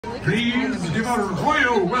Please give a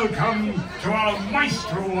royal welcome to our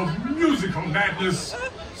maestro of musical madness,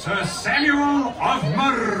 Sir Samuel of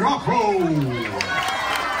Morocco.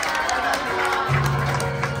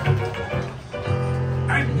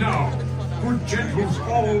 And now, good gentles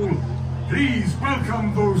all, please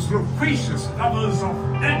welcome those loquacious lovers of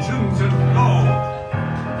legends and lore.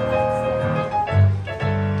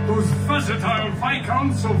 Those versatile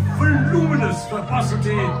viscounts of voluminous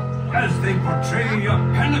verbosity as they portray a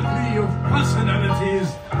panoply of personalities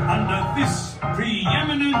under this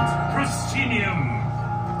preeminent proscenium.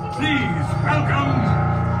 Please welcome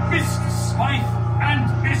Mr. Smythe and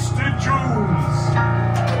Mr. Jones.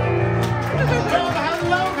 Well,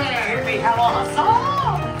 hello there. Hear me, hello,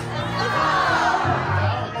 song.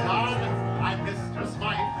 Well, John, I'm Mr.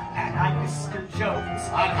 Smythe. And I'm Mr. Jones.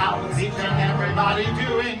 And how's each and everybody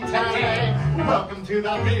doing today? Welcome to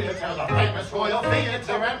the theater, the famous Royal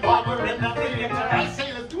Theater, and while we're in the theater, I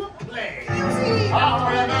say let's do a play.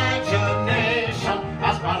 Our imagination,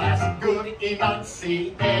 as well as good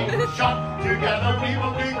enunciation, together we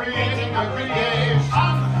will be creating a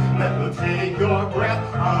creation that will take your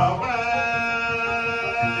breath away.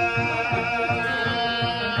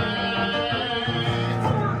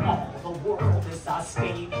 All the world is a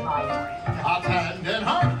stage, my friend. Attend and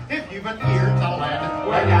hark, if you've an ear to lend,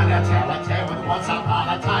 we're gonna tell a tale with once upon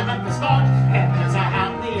a time at the start, and there's a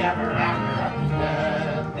happily ever after at the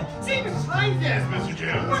end. See, Mrs. Smythe? Yes, Mr.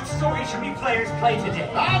 Jones. What story should we players play today?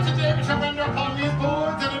 Today we shall enter upon these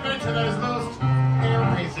boards an adventure that is most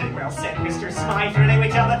hair-raising. Well said, Mr. Smythe. Today we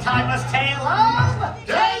tell the timeless tale of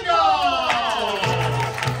Tangled!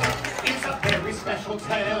 It's a very special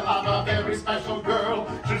tale of a very special girl.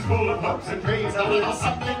 She's full of hopes and dreams, a little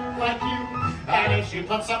something like you. And if she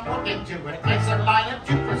puts some work into it, makes her line up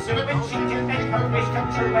to pursue it, she can make her wish come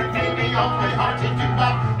true. It may be awfully hard to do,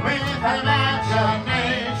 but with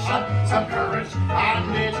imagination, some courage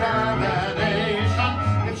and determination,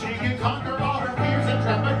 if she can conquer all her fears and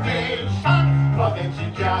trepidation, well then she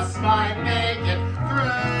just might make it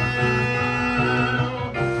through.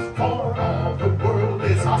 For all the world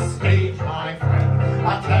is a stage, my friend.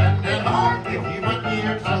 Attend and hark if you've an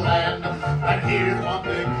ear to lend. And here's one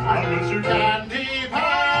thing on which you can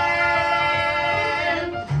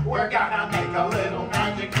depend. We're gonna make a little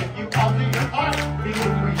magic if you all do your part. We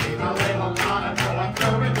will create a little monitor and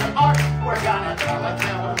throw in your heart. We're gonna tell a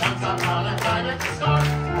tale of once upon a time at the start.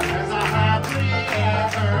 And there's a happily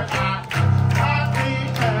ever after. Happy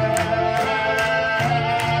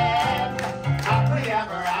end. Happily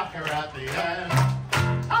ever after at the end.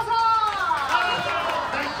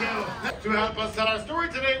 Thank you. To help us tell our story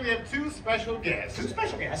today, we have two special guests. two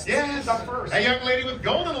special guests. Yes. Who's up first? A young lady with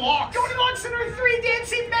golden locks. Golden Locks and her 3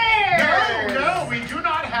 dancing bears. No, we do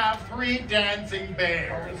not have 3 dancing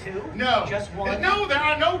bears. Only 2? No. Just 1? No, there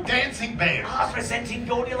are no dancing bears. Presenting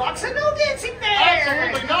Goldilocks and no dancing bears.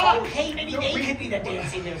 Absolutely not. Okay, maybe No, they we- could be the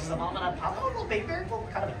dancing bears. The mom and a papa, a little bigger,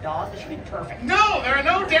 kind of a dog. That should be perfect. No, there are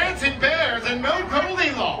no dancing bears and no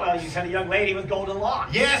Goldilocks. Well, you said a young lady with golden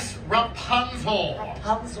locks. Yes, Rapunzel.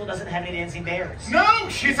 Rapunzel doesn't have any dancing bears. No,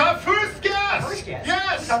 she's our first guest. First guest?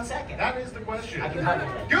 Yes. Who's on second? That is the question. I can hug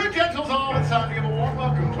it. Good gentles all, it's time to give a warm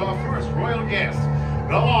welcome to our first royal guest.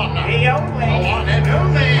 The one, The only. the one and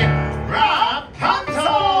only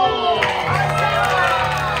Rapunzel.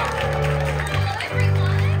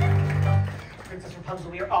 Princess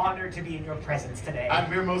Rapunzel, we are honored to be in your presence today. And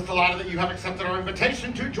we're most delighted that you have accepted our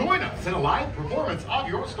invitation to join us in a live performance of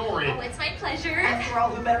your story. Oh, it's my pleasure. After all,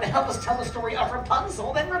 who better to help us tell the story of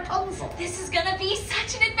Rapunzel than Rapunzel? This is gonna be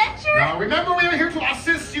such an adventure. Now remember, we are here to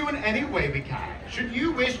assist you in any way we can. Should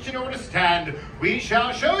you wish to know where to stand, we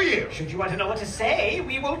shall show you. Should you want to know what to say,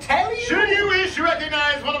 we will tell you. Should you wish to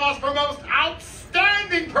recognize one of us for most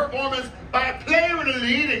outstanding performance by a player in a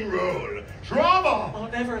leading role, drama, I'll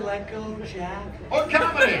never let go, Jack. or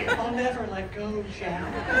comedy, I'll never let go,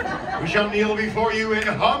 Jack. we shall kneel before you in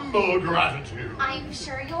humble gratitude. I'm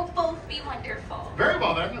sure you'll both be wonderful. Very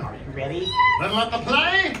well then. Are you ready? Then let the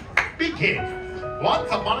play begin.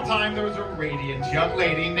 Once upon a time, there was a radiant young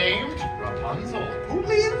lady named Rapunzel. Who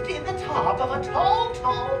lived in the top of a tall,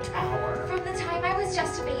 tall tower. From the time I was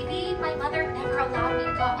just a baby, my mother never allowed me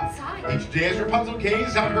to go outside. Each day as Rapunzel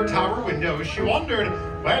gazed out her tower window, she wondered,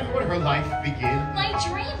 when would her life begin? My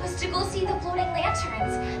dream was to go see the floating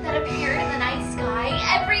lanterns that appeared in the night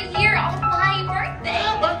sky every year on my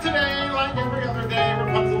birthday. But today, like every other day,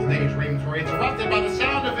 Rapunzel's daydreams were interrupted by the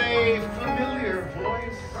sound of a familiar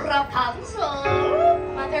voice. Rapunzel,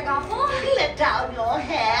 Mother Gothel? let down your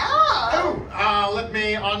hair. Oh, let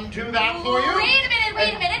me undo that for you.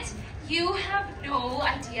 Wait a minute. You have no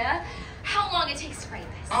idea how long it takes to write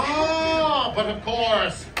this. Oh, but of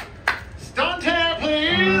course, Stante,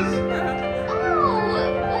 please. Oh,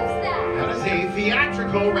 what's that? That is a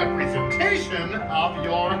theatrical representation of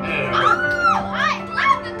your hair. Oh, I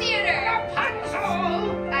love the theater.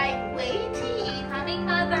 Rapunzel! I'm waiting. Coming,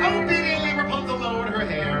 Mother. Obediently, Rapunzel lowered her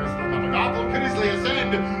hair so that Mother Gothel could easily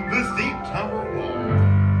ascend the steep tower wall.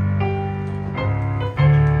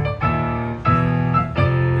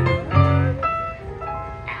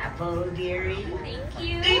 Apple, dearie. Thank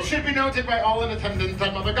you. It should be noted by all in attendance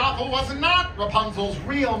that Mother Gothel was not Rapunzel's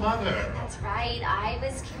real mother. That's right. I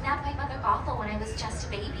was kidnapped by Mother Gothel when I was just a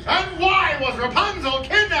baby. And why was Rapunzel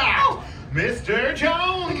kidnapped? Oh. Mr.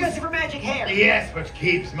 Jones! Because of her magic hair. Yes, which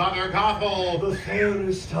keeps Mother Gothel The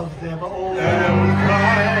fairest of them all.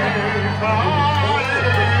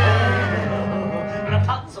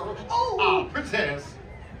 Rapunzel. Oh, Princess.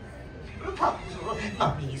 Rapunzel.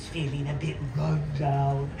 Mummy's feeling a bit run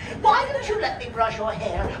down. Why don't you let me brush your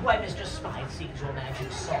hair while Mr. Smythe sings your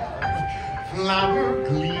magic song? Flower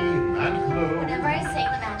gleam and glow. Whenever I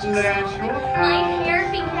sang the magic Let song, your my power hair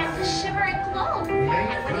began to shimmer and glow. And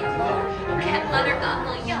when it glowed, it kept Mother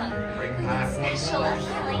Gothel young with special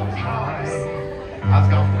healing powers. As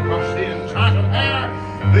Gothel brushed the enchanted hair,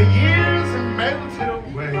 the years melted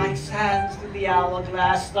away. Like sands in the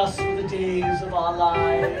hourglass, thus were the days of our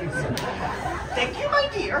lives. Thank you, my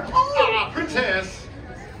dear. Oh, Princess.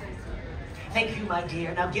 thank you, my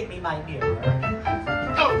dear. Now get me my mirror.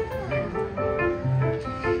 Oh.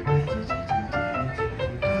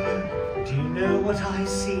 Do you know what I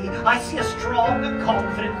see? I see a strong and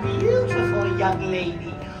confident, beautiful young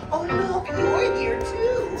lady. Oh, look, you're here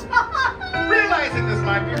too. Realizing this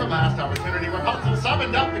might be her last opportunity, Rapunzel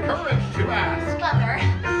summoned up the courage to ask. Mother,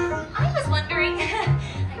 I was wondering,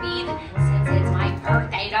 since it's my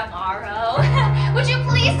birthday tomorrow, would you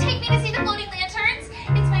please take me to see the floating lanterns?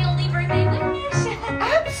 It's my only birthday wish.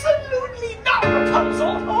 Absolutely not,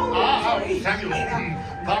 Rapunzel. Oh, sorry. Samuel.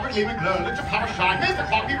 Robert Lee McGlow, let your power shine. Here's the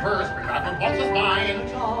clocky purse. Bring back Rapunzel's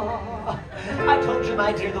mind. I told you,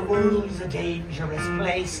 my dear, the world is a dangerous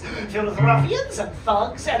place, filled with ruffians and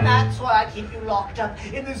thugs, and that's why I keep you locked up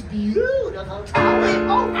in this beautiful tower.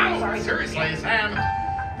 Oh, I'm sorry. Seriously, Sam.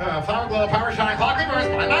 Flower glow, power shine, clocky purse,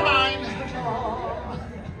 mind my mind.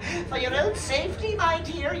 For your own safety, my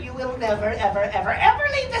dear, you will never, ever, ever, ever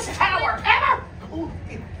leave this tower. Ever! Oh,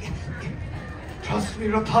 trust me,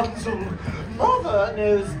 Rapunzel. Mother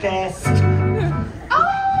knows best.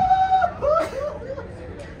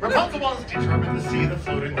 Rapunzel was determined to see the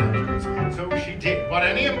floating lanterns, so she did what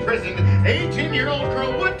any imprisoned 18-year-old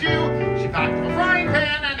girl would do. She packed up a frying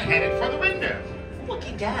pan and headed for the window.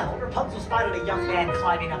 Looking down, Rapunzel spotted a young man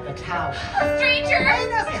climbing up the tower. A stranger!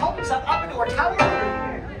 And as he helped himself up into her tower,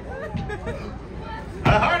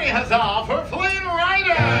 A hearty huzzah for Flynn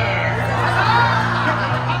Rider!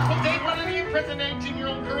 Rapunzel did what any imprisoned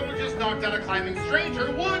 18-year-old girl who just knocked out a climbing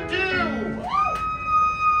stranger would do.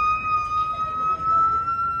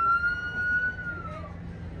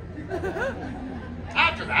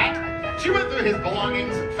 After that, she went through his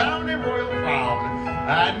belongings, found a royal crown,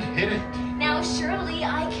 and hid it. Now surely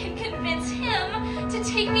I can convince him to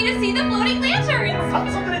take me to see the floating lanterns.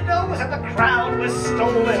 Rapunzel didn't know was that the crown was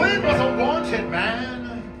stolen. Flynn was a wanted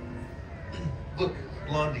man. Look,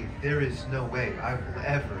 Blondie, there is no way I will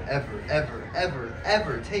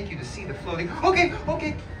ever take you to see the floating... Okay.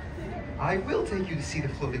 I will take you to see the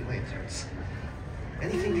floating lanterns.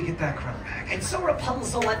 Anything to get that crown back. And so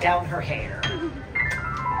Rapunzel let down her hair.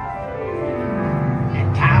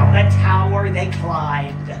 And down the tower they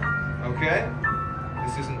climbed. Okay?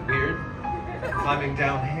 This isn't weird. Climbing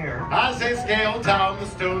down hair. As they scaled down the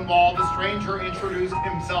stone wall, the stranger introduced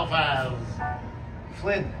himself as...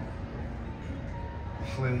 Flynn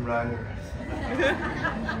Rider.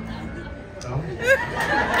 Oh?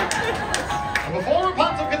 And before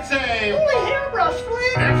Rapunzel could say... Holy hairbrush,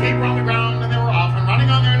 Flynn! Their feet were on the ground and they were off and running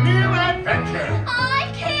on their new adventure.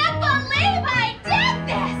 I can't believe I did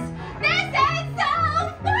this! This is so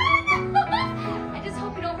fun! I just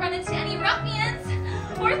hope we don't run into any ruffians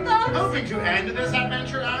or thugs. Hoping to end this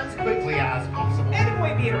adventure as quickly as possible. And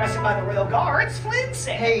avoid being arrested by the royal guards, Flynn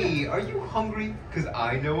said. Hey, are you hungry? Because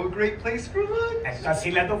I know a great place for lunch. And thus he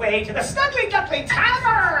led the way to the Snuggly Duckling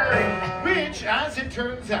Tavern! Which, as it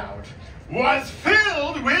turns out, was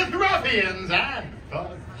filled with ruffians and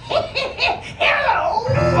thugs. Hello!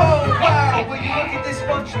 Oh, wow! Will you look at this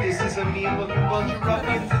bunch? This is a mean-looking bunch of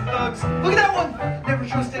ruffians and thugs. Look at that one! Never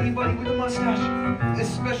trust anybody with a mustache,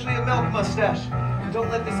 especially a milk mustache. And don't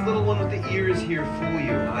let this little one with the ears here fool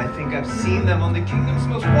you. I think I've seen them on the Kingdom's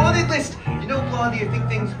Most Wanted list. You know, Blondie, I think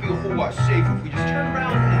things would be a whole lot safer if we just turned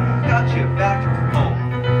around and got you back home.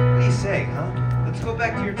 What do you say, huh? Let's go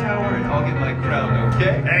back to your tower and I'll get my crown,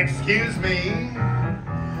 okay? Excuse me.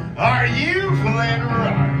 Are you Flynn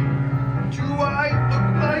Rider? Do I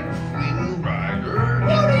look like Flynn Rider?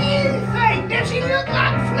 What do you think? Does he look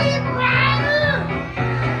like Flynn Rider?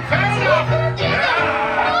 Fair enough.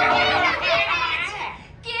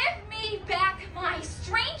 Give me back my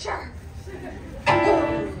stranger.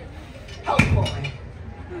 Oh boy.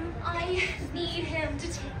 I need him to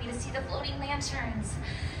take me to see the floating lanterns.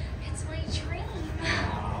 It's my dream.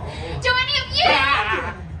 Do any of you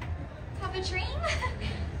have a dream?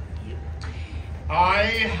 I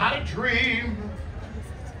had a dream.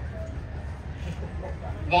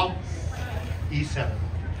 One, E7.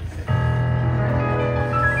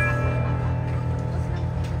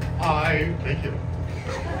 Thank you.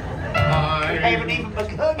 I haven't even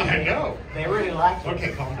begun yet. I know. They really like you.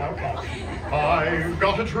 Okay, calm down. Okay. I've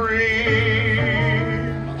got a dream.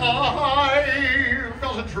 I've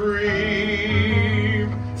got a dream.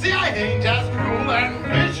 See, I ain't as cruel and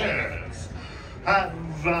vicious as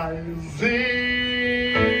I seem.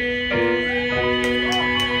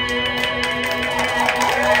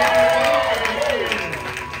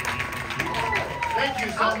 Thank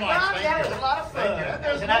you so much. Thank That you. was a lot of fun. Thank you. And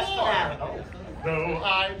there's And that's more. finale. Oh. Though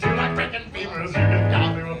I do like breaking femurs, you can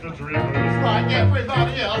count me with the dreamers. Like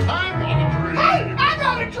everybody else, I've got a dream. Hey, I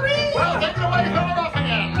got a dream! Well, take it away, fill her up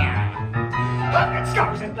again. 100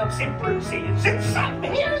 scars and bumps and bruises, and some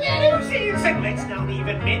hair that oozes, and let's not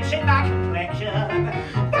even mention my complexion.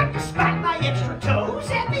 But despite my extra toes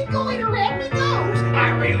and me goiter and me nose, I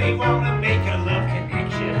really want to make a love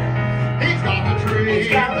connection. He's got a dream. He's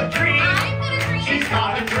got a dream. I've got a dream. She's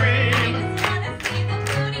got a dream. I just wanna see the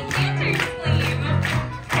floating lanterns gleam.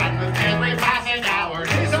 And with every passing hour,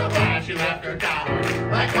 she's so glad she left her tower.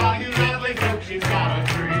 Like all you lovely folks, she's got a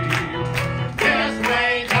dream. Just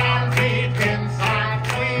way down deep inside,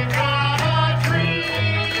 we've got a dream.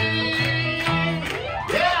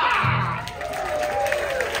 Yeah!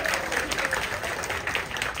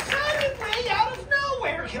 Suddenly, out of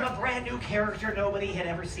nowhere, came a brand new character nobody had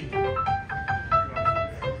ever seen.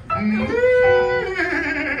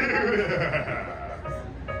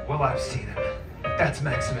 Well, I've seen him. That's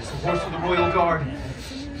Maximus, the horse of the Royal Guard.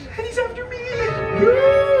 And he's after me.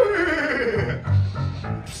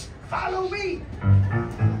 Follow me.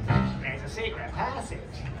 There's a secret passage.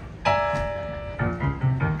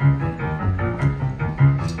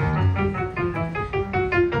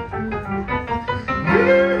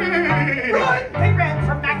 Run! They ran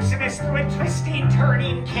from Maximus through a twisting,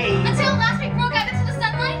 turning cave. Until last week broke out into the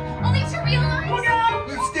sunlight, only to realize. Look out!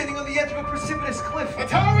 We're standing on the edge of a precipitous cliff. A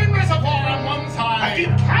towering reservoir on one A side. deep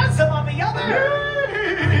chasm on the other.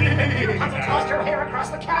 Rapunzel tossed her hair across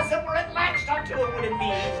the chasm where it latched onto a wooden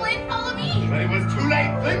beam. Flynn, follow me. But it was too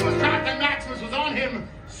late. Flynn was trapped and Maximus was on him.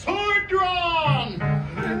 Sword drawn.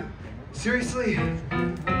 Seriously?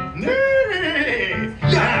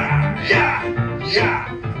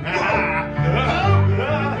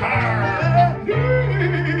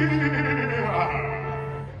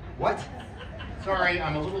 What? Sorry,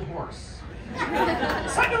 I'm a little hoarse.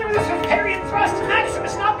 Suddenly with this Hungarian thrust,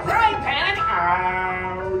 Maximus knocked frying pan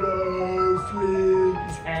out of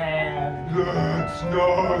Flynn's hand. That's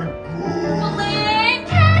not good. Flynn,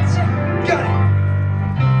 catch! Got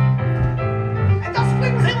And thus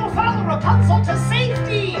Flynn was able to follow Rapunzel to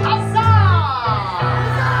safety. Huzzah!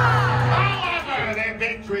 However, their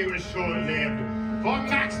victory was short-lived, for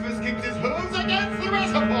Maximus kicked his hooves against the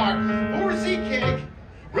reservoir, horsey kick,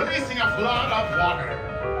 releasing a flood of water.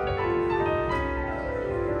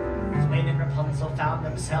 Flynn and Rapunzel found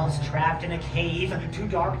themselves trapped in a cave, too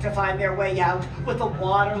dark to find their way out, with the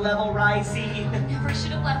water level rising. Never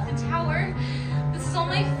should have left the tower. This is all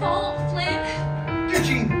my fault, Flynn.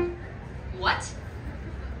 Eugene! What?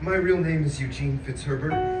 My real name is Eugene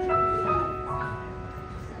Fitzherbert.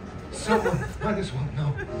 Someone might as well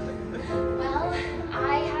know. Well,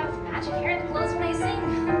 I have magic hair that glows when I sing.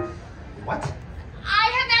 What?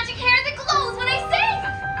 I have magic hair that glows when I sing!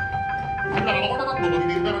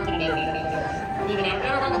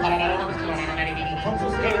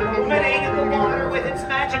 Rapunzel's hair illuminated the water with its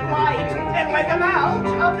magic light and led them out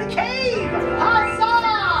of the cave. Huzzah!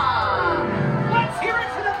 Let's hear it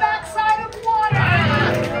for the backside of water.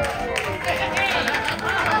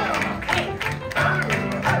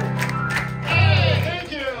 Hey,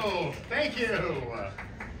 thank you! Thank you!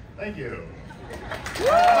 Thank you.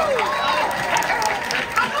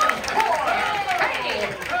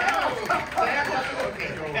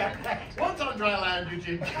 Once on dry land,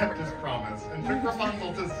 Eugene kept his promise and took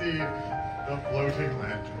Rapunzel to see the floating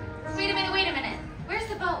lanterns. Wait a minute. Where's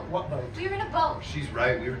the boat? What boat? We were in a boat. She's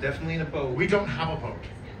right, we were definitely in a boat. We don't have a boat.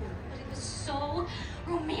 But it was so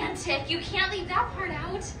romantic. You can't leave that part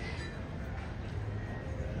out.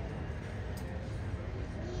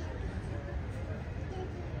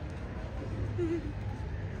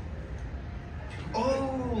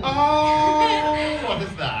 Oh, what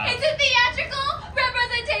is that? It's a theatrical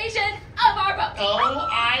representation of our book. Oh,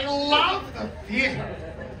 I love the theater.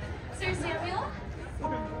 Sir Samuel?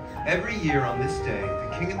 Every year on this day,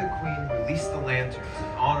 the king and the queen release the lanterns in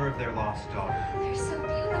honor of their lost daughter. They're so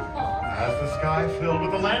beautiful. As the sky filled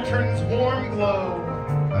with the lantern's warm glow,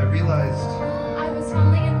 I realized I was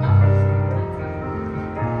falling in love.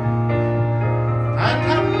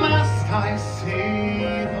 and at last I see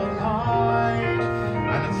the light,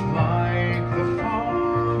 and it's like the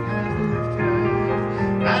fog has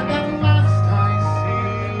lifted. And at last I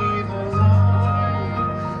see the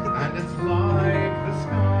light, and it's like the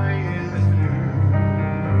sky is blue,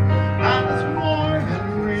 and it's warm and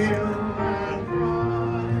real and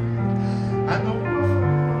bright, and the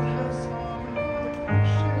world has suddenly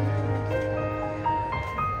shifted.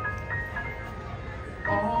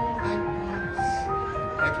 All at once,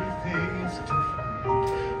 everything is different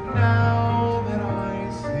now that I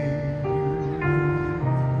see you.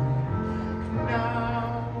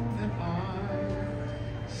 Now that I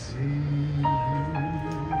see you.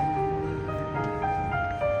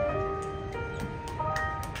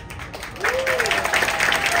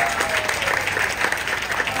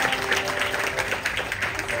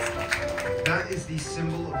 that is the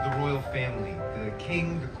symbol of the royal family. The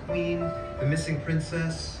king, the queen, the missing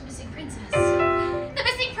princess. The missing princess. The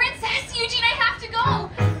missing princess! Eugene, I have to go!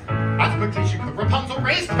 As quickly as she could, Rapunzel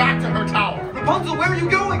raced back to her tower. Rapunzel, where are you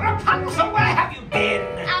going? Rapunzel, where have you been?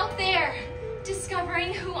 Out there,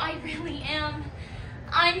 discovering who I really am.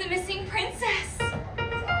 I'm the missing princess.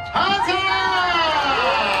 Huzzah!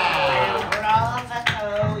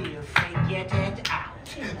 Bravo, you figured it out.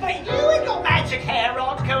 But you and your magic hair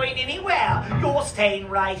aren't going anywhere. You're staying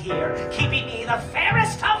right here, keeping me the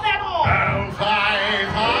fairest of them all. Oh, fine,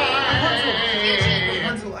 fine.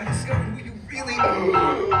 Rapunzel, I discovered who you really are.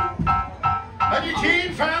 And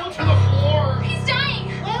Eugene fell to the floor. He's dying.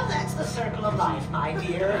 Well, that's the circle of life, my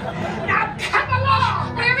dear. Now come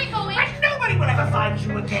along! Where are we going? And nobody will ever find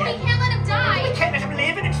you We again. can't let him We die. can't let him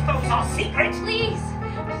live and expose our secret. Please,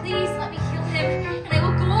 please let me heal him, and I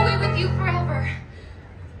will go away with you forever.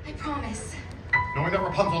 I promise. Knowing that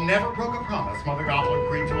Rapunzel never broke a promise, Mother Gothel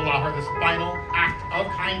agreed to allow her this final act of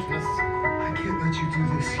kindness. I can't let you do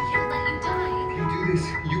this. I can't let you die. If you do this,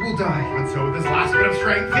 you will die. And so with this last bit of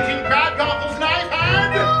strength, Eugene grabbed Gothel's knife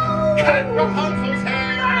and cut Rapunzel's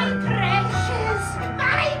hair. Precious,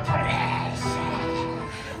 my precious.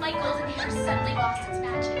 My golden hair suddenly lost its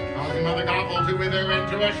magic. Causing Mother Gothel to wither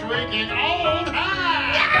into a shrieking old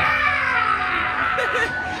hag.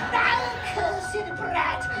 Thou cursed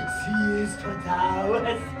brat, seest what thou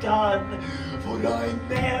hast done, for I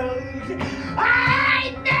meld, I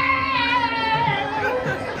meld!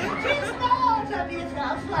 'Tis not a bit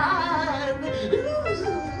of fun!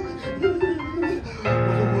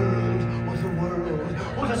 What a world,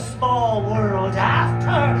 what a small world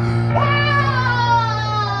after!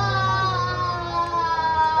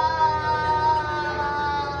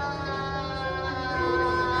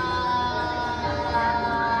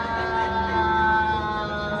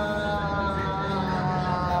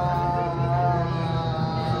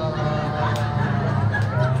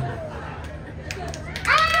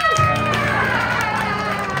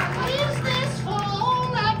 Is this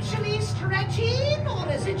fall actually stretching,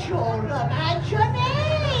 or is it your imagination?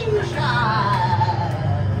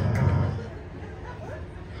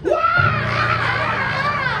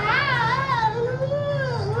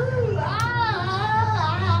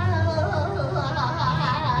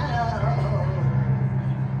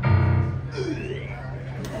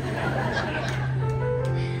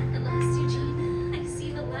 At last, Eugene, I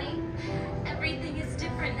see the light. Everything is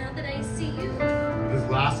different now that I see you. With his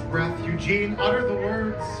last breath, Eugene uttered the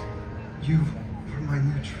words, You are my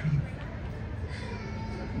new dream.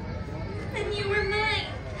 And you were mine.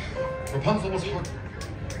 Rapunzel was heartbroken.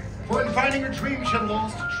 For in finding her dream, she had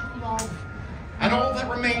lost true love. And all that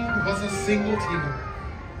remained was a single tear.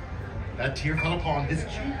 That tear fell upon his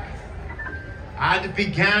cheek and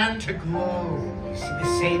began to glow. You see,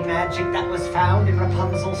 the same magic that was found in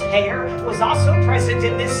Rapunzel's hair was also present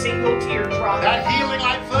in this single teardrop. That healing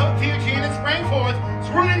light flowed to Eugene and sprang forth,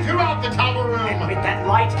 swirling throughout the tower And room. with that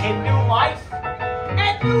light came new life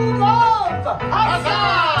and new love.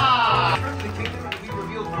 Huzzah! Friendly